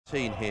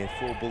Here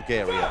for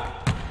Bulgaria.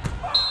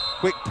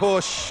 Quick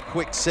push,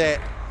 quick set,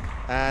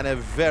 and a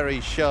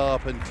very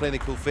sharp and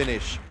clinical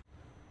finish.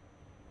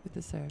 With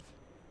the serve.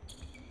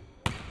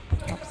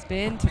 Top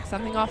spin, took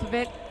something off of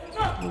it.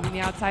 Moving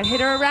the outside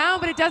hitter around,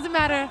 but it doesn't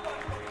matter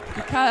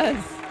because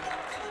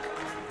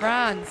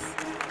France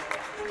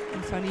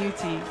and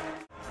Toniuti.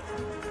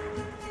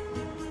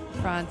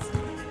 France.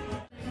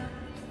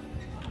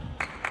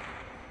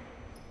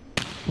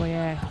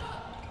 Boyer.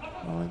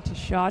 Rolling to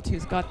Shot,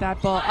 who's got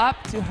that ball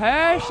up to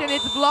Hirsch, and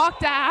it's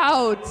blocked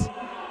out.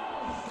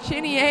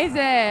 Chinenyeze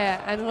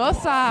and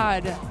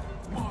Rossard.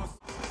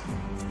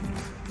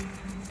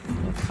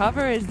 The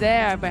cover is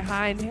there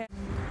behind him.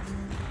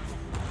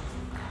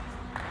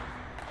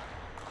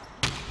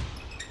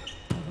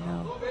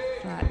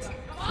 Flat,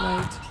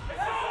 float.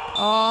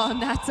 Oh,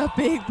 and that's a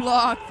big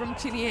block from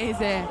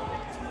Chinenyeze.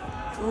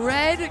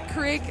 Red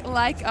Creek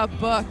like a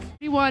book.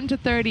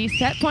 31-30,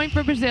 set point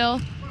for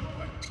Brazil.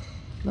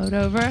 Float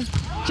over.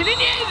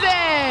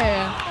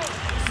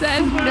 Chinenyeze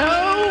says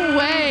no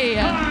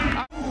way.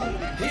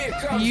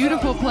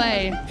 Beautiful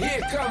play.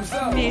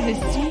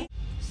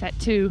 Set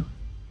 2.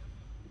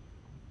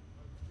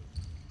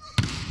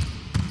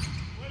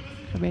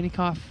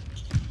 Karbenikov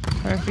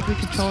perfectly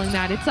controlling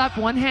that. It's up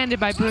one-handed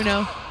by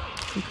Bruno.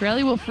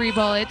 Zuccarelli will free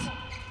ball it.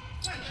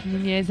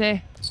 Chinenyeze.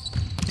 And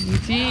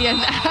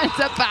that's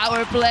a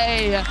power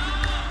play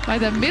by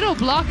the middle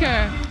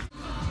blocker.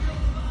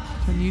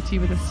 Toniuti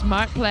with a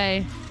smart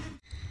play.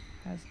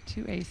 Has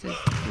 3 aces,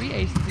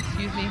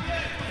 excuse me.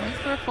 Going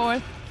for a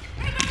 4th,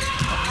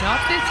 but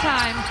not this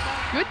time.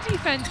 Good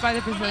defense by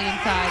the Brazilian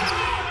side.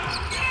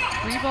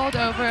 Free balled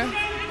over.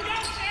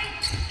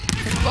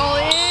 Quick ball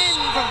in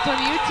from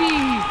Toniuti.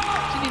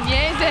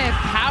 Chinenyeze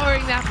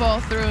powering that ball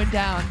through and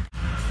down.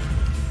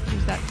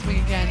 Here's that swing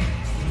again.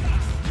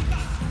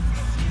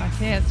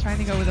 Mateus trying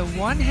to go with a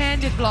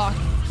one-handed block.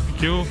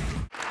 Thank you.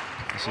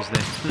 This is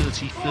their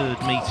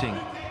 33rd meeting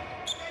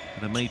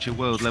at a major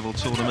world level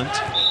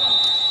tournament.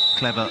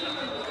 Clever.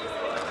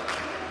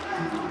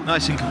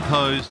 Nice and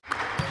composed.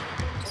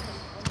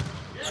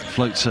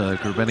 Floats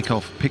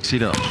Karbenikov picks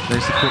it up.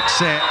 There's the quick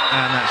set,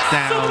 and that's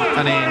down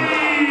and in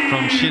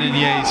from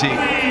Chinenyeze.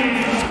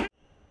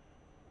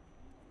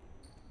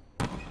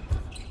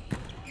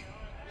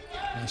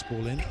 Nice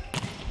ball in.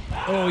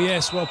 Oh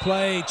yes, well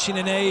played.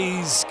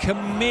 Chinenyeze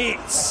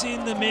commits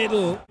in the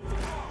middle.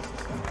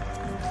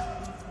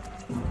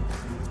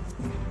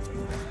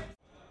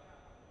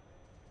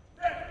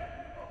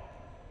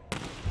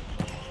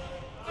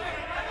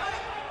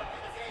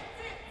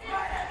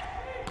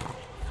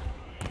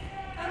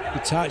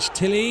 Good touch,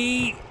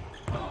 Tilly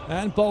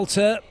and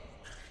Bolter.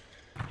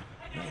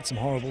 Had some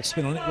horrible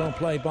spin on it. Well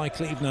played by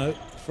Klebno.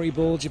 Free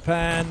ball,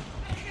 Japan.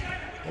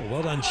 Oh,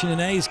 well done.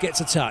 Chinenyeze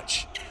gets a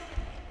touch.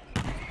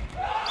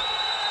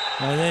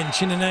 And then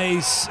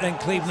Chinenyeze and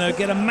Klebno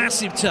get a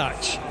massive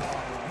touch.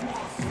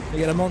 They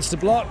get a monster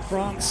block,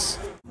 France.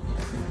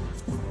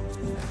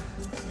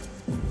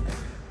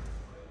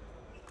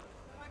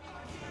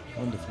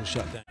 Wonderful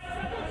shutdown.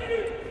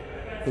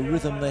 The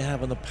rhythm they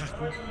have on the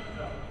pattern,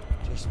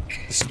 just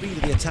the speed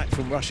of the attack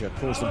from Russia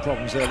caused them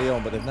problems early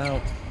on, but they've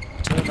now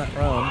turned that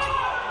round.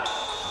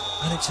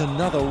 And it's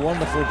another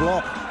wonderful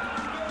block.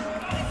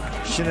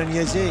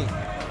 Chinenyeze.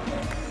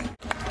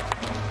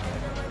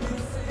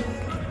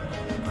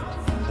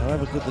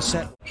 However good the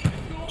set.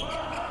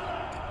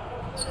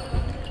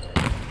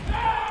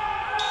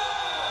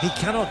 He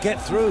cannot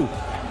get through.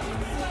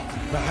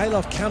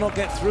 Mikhailov cannot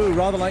get through,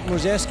 rather like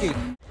Muzeski.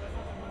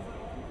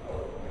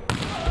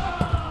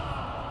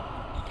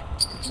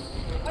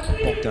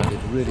 Bogdan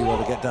did really well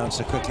to get down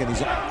so quickly, and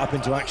he's up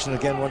into action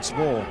again once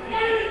more.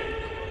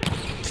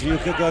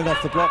 Kliuka going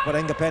off the block, but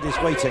Engapet is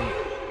waiting.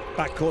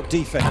 Backcourt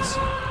defense.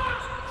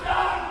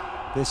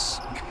 This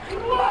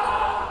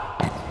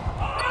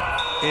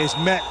is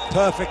met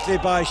perfectly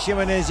by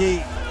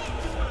Chinenyeze.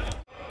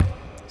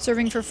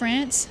 Serving for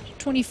France,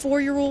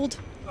 24-year-old.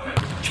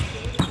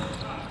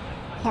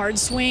 Hard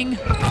swing.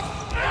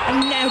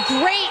 And a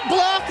great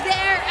block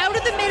there, out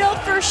of the middle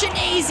for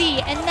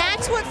Chinenyeze. And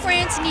that's what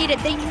France needed.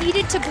 They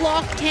needed to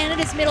block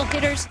Canada's middle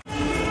hitters.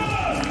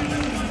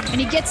 And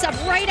he gets up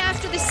right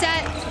after the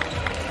set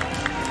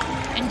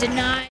and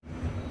denies.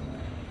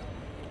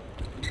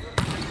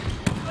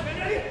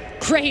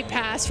 Great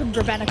pass from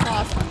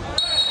Karbenikov.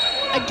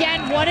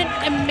 Again, what an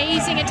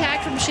amazing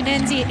attack from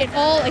Chinenyeze. It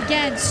all,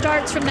 again,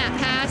 starts from that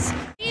pass.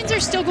 Canadians are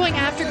still going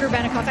after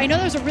Karbenikov. I know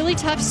that was a really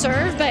tough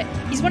serve, but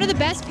he's one of the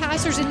best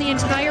passers in the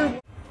entire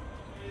world.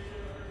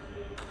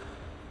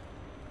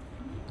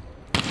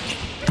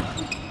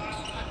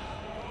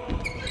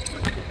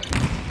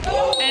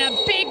 And a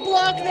big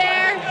block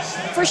there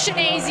for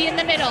Chinenyeze in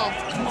the middle.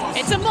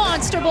 It's a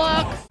monster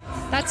block.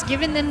 That's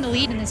given them the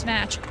lead in this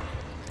match.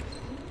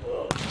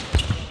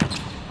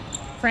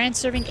 France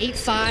serving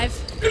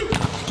 8-5. A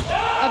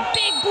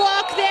big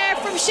block there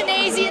from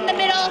Chinenyeze in the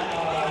middle.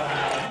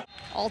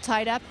 All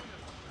tied up.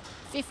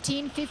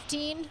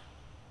 15-15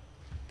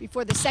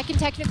 before the second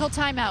technical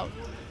timeout.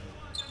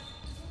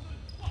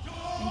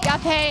 And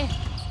Gape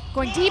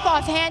going deep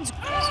off hands.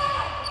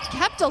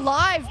 kept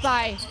alive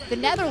by the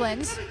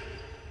Netherlands.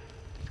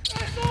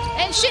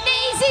 And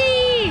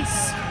Chinenyeze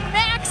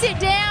smacks it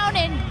down,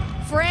 and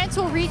France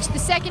will reach the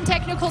second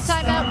technical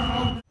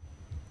timeout.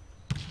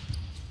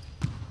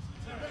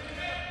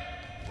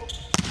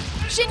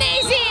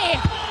 Chinenyeze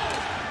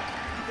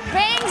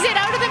bangs it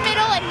out of the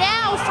middle, and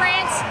now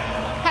France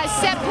has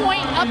set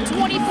point up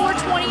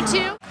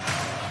 24-22.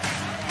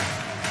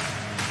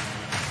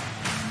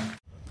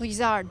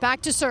 Blizzard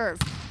back to serve.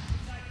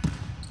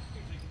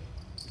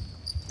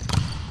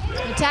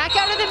 Attack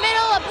out of the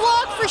middle, a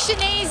block for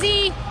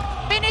Chinenyeze.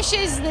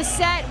 Finishes the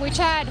set, which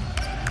had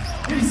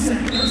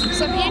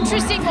some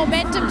interesting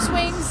momentum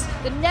swings.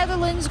 The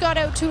Netherlands got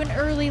out to an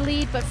early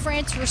lead, but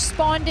France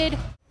responded.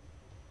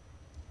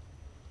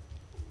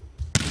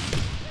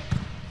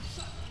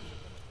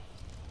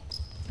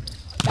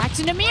 Back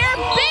to Namir,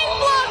 big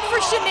block for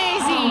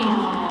Chinenyeze.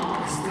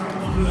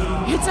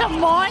 It's a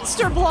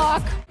monster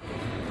block.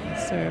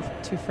 Serve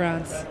to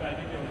France.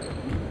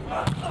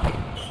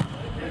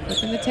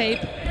 Flipping the tape.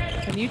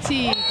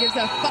 Canuti gives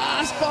a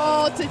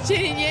fastball to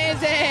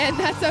Chinenyeze, and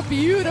that's a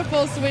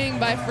beautiful swing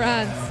by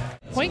France.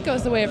 Point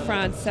goes the way of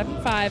France,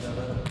 7-5.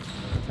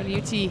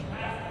 Canuti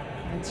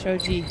and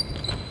Shoji.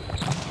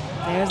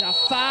 There's a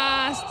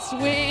fast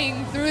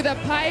swing through the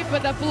pipe,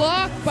 but the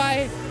block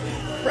by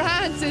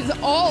France is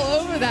all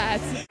over that.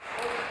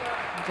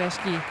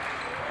 Jeschke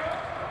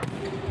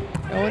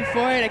going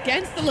for it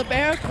against the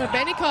libero,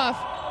 Krabenikov.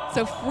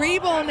 So free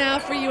ball now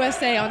for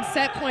USA on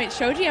set point.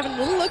 Shoji having a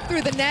little look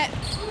through the net,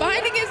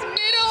 finding his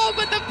middle,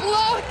 but the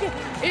block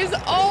is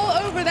all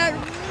over that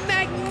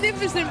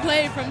magnificent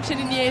play from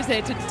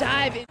Chinenyeze to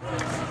dive in.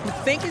 You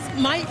think it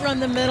might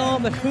run the middle,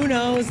 but who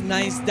knows?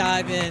 Nice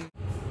dive in.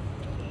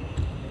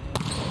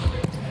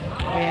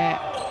 Yeah,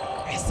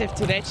 aggressive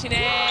to Rechine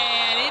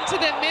and into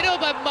the middle,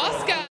 but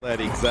Mosca. That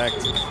exact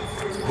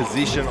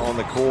position on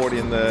the court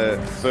in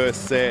the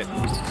first set.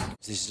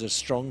 This is a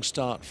strong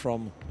start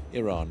from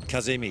Iran.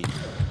 Kazemi.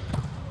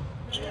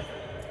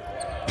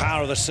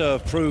 Power of the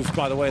serve proved,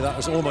 by the way, that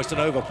was almost an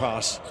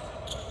overpass.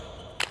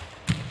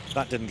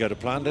 That didn't go to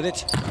plan, did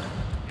it?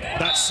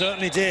 That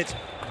certainly did.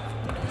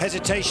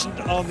 Hesitation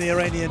on the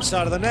Iranian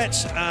side of the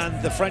net,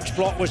 and the French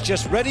block was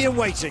just ready and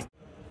waiting.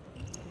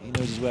 He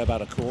knows his way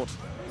about a court.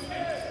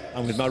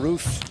 And with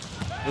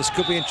Marouf, this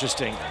could be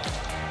interesting.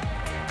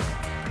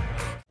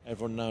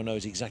 Everyone now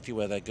knows exactly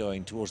where they're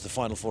going, towards the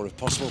Final Four if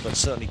possible, but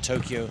certainly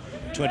Tokyo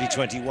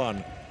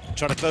 2021.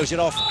 Trying to close it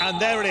off, and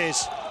there it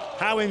is.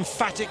 How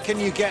emphatic can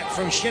you get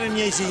from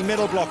Chinenyeze,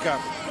 middle blocker?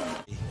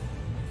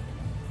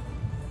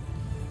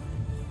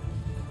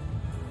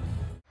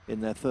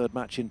 In their third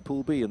match in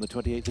Pool B on the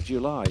 28th of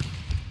July.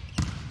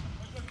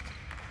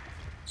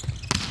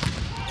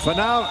 For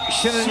now,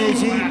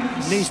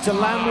 Chinenyeze needs to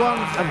land one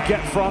and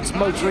get France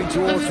motoring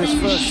towards this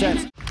first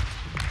set.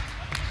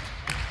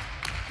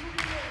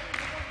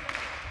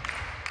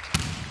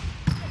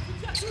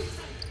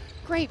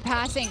 Great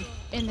passing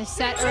in the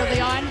set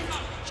early on.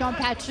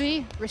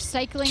 Jean-Patry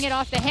recycling it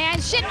off the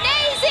hands.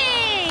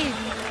 Chinenyeze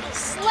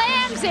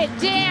slams it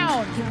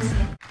down.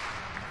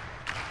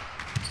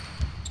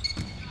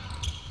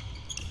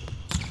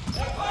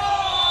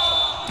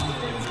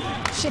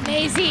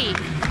 Chinenyeze,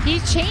 he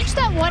changed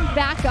that one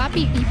back up.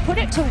 He put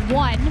it to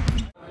 1.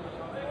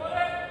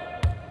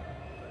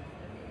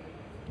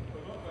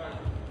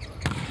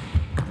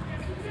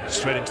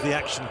 Straight into the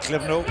action,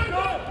 Klivno.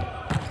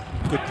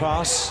 Good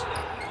pass,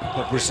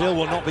 but Brazil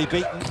will not be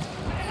beaten.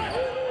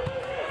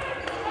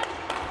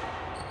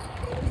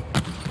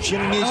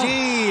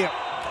 Chinenyeze,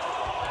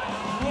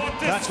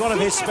 that's one of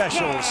his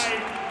specials.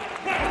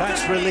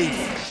 That's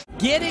relief.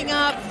 Getting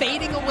up,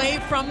 fading away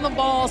from the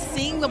ball,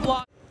 seeing the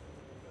block.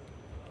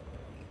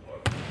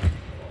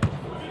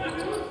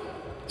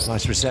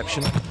 Nice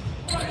reception.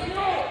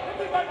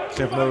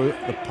 Klivno,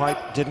 the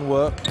pipe didn't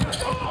work.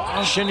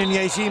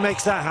 Chinenyeze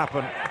makes that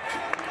happen.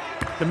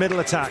 The middle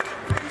attack.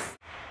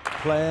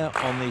 Player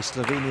on the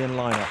Slovenian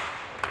lineup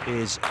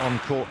is on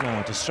court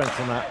now to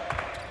strengthen that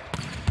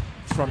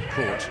front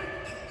court.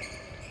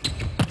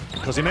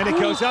 Kozimenic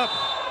goes up,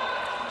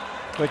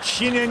 but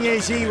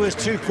Chinenyeze was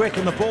too quick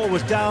and the ball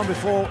was down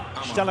before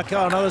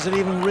Stalakar and others had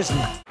even risen.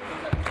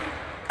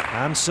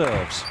 And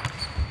serves.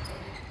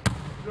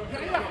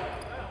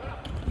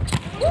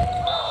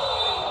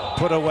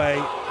 Put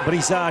away,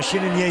 Brizard,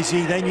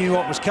 Chinenyeze, they knew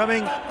what was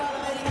coming.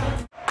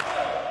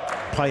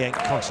 Payet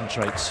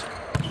concentrates.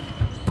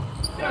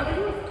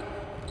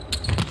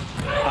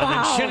 And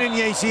then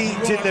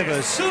Chinenyeze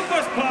delivers.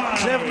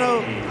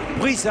 Klivno,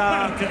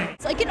 Brizard.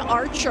 It's like an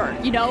archer,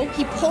 you know?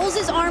 He pulls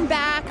his arm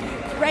back,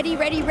 ready,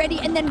 ready, ready,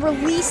 and then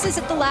releases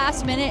at the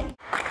last minute.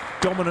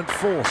 Dominant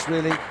force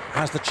really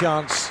has the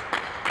chance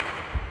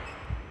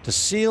to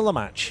seal the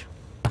match.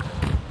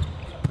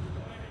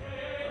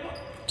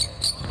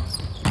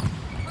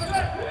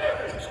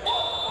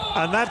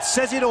 And that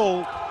says it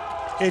all.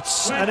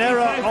 It's an error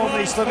on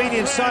the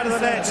Slovenian side of the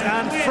net,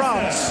 and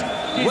France,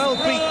 well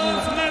beaten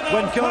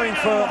when going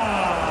for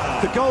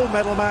the gold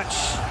medal match,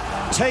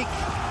 take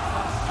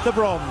the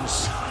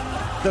bronze.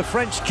 The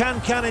French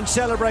can in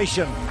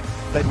celebration.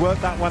 They'd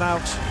worked that one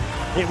out.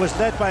 It was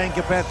led by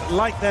Engapeth,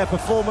 like their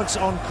performance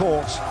on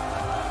court.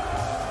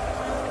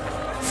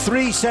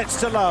 3 sets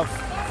to love.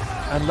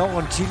 And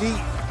Laurent Tilly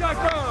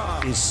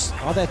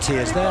are there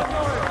tears there?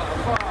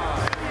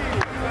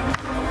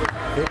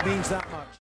 It means that much.